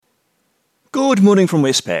Good morning from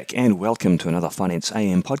Westpac and welcome to another Finance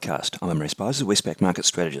AM podcast. I'm Imre Spicer, Westpac Market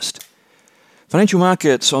Strategist. Financial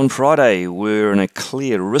markets on Friday were in a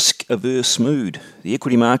clear risk-averse mood. The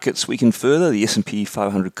equity markets weakened further. The S&P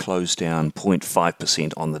 500 closed down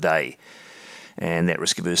 0.5% on the day. And that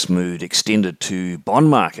risk-averse mood extended to bond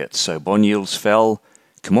markets. So bond yields fell,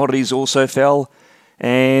 commodities also fell,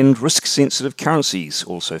 and risk-sensitive currencies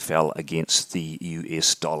also fell against the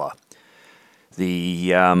US dollar.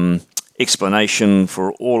 The explanation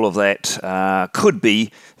for all of that could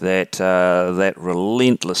be that that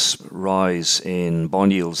relentless rise in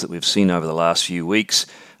bond yields that we've seen over the last few weeks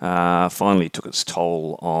finally took its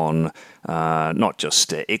toll on not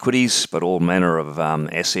just equities, but all manner of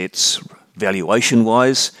assets,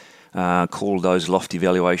 valuation-wise, called those lofty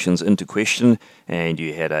valuations into question, and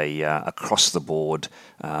you had a across-the-board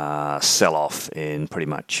sell-off in pretty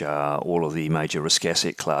much all of the major risk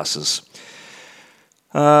asset classes.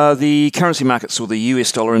 The currency market saw the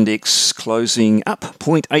US dollar index closing up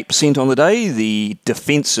 0.8% on the day, the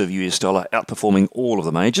defensive US dollar outperforming all of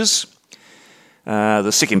the majors.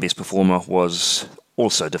 The second best performer was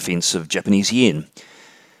also defensive Japanese yen.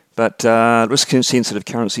 But risk-sensitive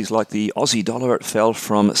currencies like the Aussie dollar, it fell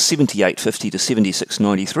from 78.50 to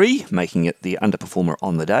 76.93, making it the underperformer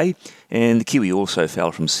on the day. And the Kiwi also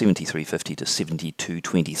fell from 73.50 to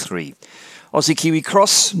 72.23. Aussie Kiwi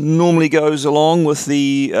Cross normally goes along with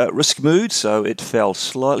the risk mood, so it fell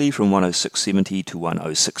slightly from 106.70 to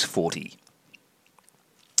 106.40.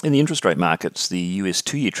 In the interest rate markets, the US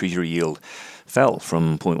 2-year Treasury yield fell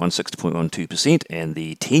from 0.16 to 0.12%, and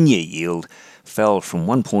the 10-year yield fell from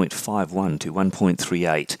 1.51 to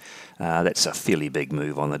 1.38. That's a fairly big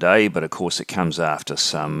move on the day, but of course it comes after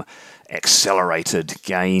some accelerated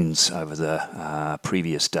gains over the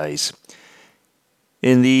previous days.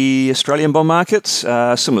 In the Australian bond markets,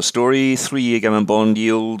 similar story. 3-year government bond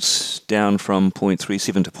yields down from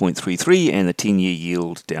 0.37 to 0.33, and the 10-year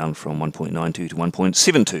yield down from 1.92 to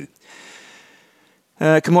 1.72.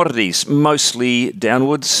 Commodities mostly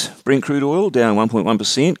downwards. Brent crude oil down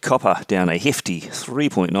 1.1%. Copper down a hefty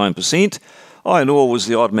 3.9%. Iron ore was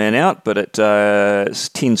the odd man out, but it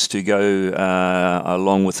tends to go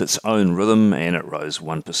along with its own rhythm, and it rose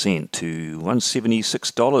 1% to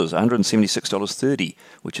 $176.30,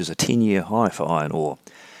 which is a 10-year high for iron ore.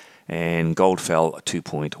 And gold fell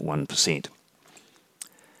 2.1%.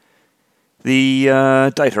 The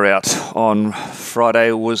data out on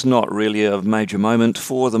Friday was not really a major moment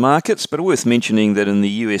for the markets, but worth mentioning that in the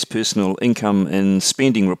US Personal Income and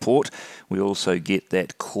Spending Report, we also get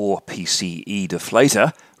that core PCE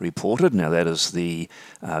deflator reported. Now that is the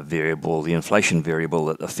variable, the inflation variable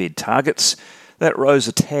that the Fed targets. That rose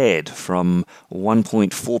a tad from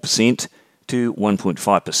 1.4% to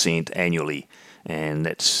 1.5% annually. And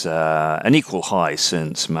that's an equal high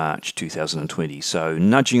since March 2020. So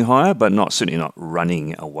nudging higher, but certainly not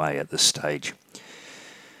running away at this stage.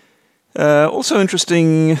 Also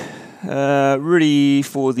interesting, really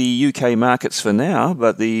for the UK markets for now,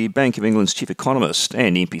 but the Bank of England's chief economist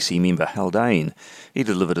and MPC member Haldane, he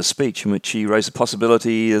delivered a speech in which he raised the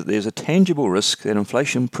possibility that there's a tangible risk that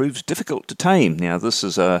inflation proves difficult to tame. Now, this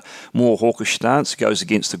is a more hawkish stance, goes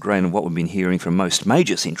against the grain of what we've been hearing from most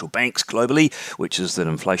major central banks globally, which is that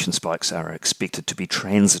inflation spikes are expected to be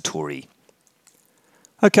transitory.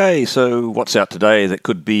 Okay, so what's out today that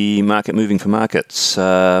could be market moving for markets?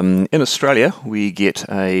 In Australia, we get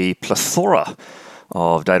a plethora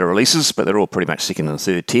of data releases, but they're all pretty much second and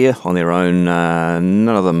third tier on their own. None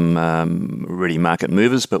of them really market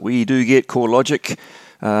movers, but we do get CoreLogic,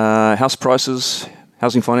 house prices,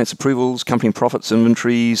 housing finance approvals, company profits,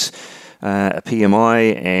 inventories, a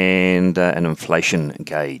PMI, and an inflation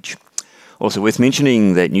gauge. Also worth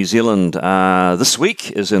mentioning that New Zealand this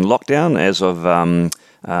week is in lockdown as of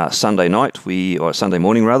Sunday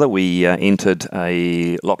morning, we entered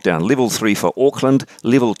a lockdown level 3 for Auckland,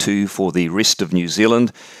 level 2 for the rest of New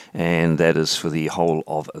Zealand, and that is for the whole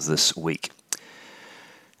of this week.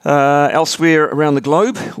 Elsewhere around the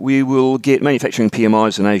globe, we will get manufacturing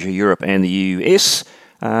PMIs in Asia, Europe, and the US.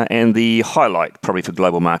 And the highlight, probably for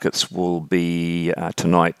global markets, will be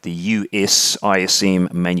tonight the US ISM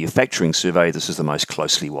manufacturing survey. This is the most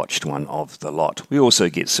closely watched one of the lot. We also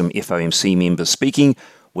get some FOMC members speaking,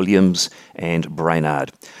 Williams and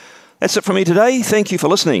Brainard. That's it from me today. Thank you for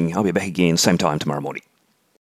listening. I'll be back again same time tomorrow morning.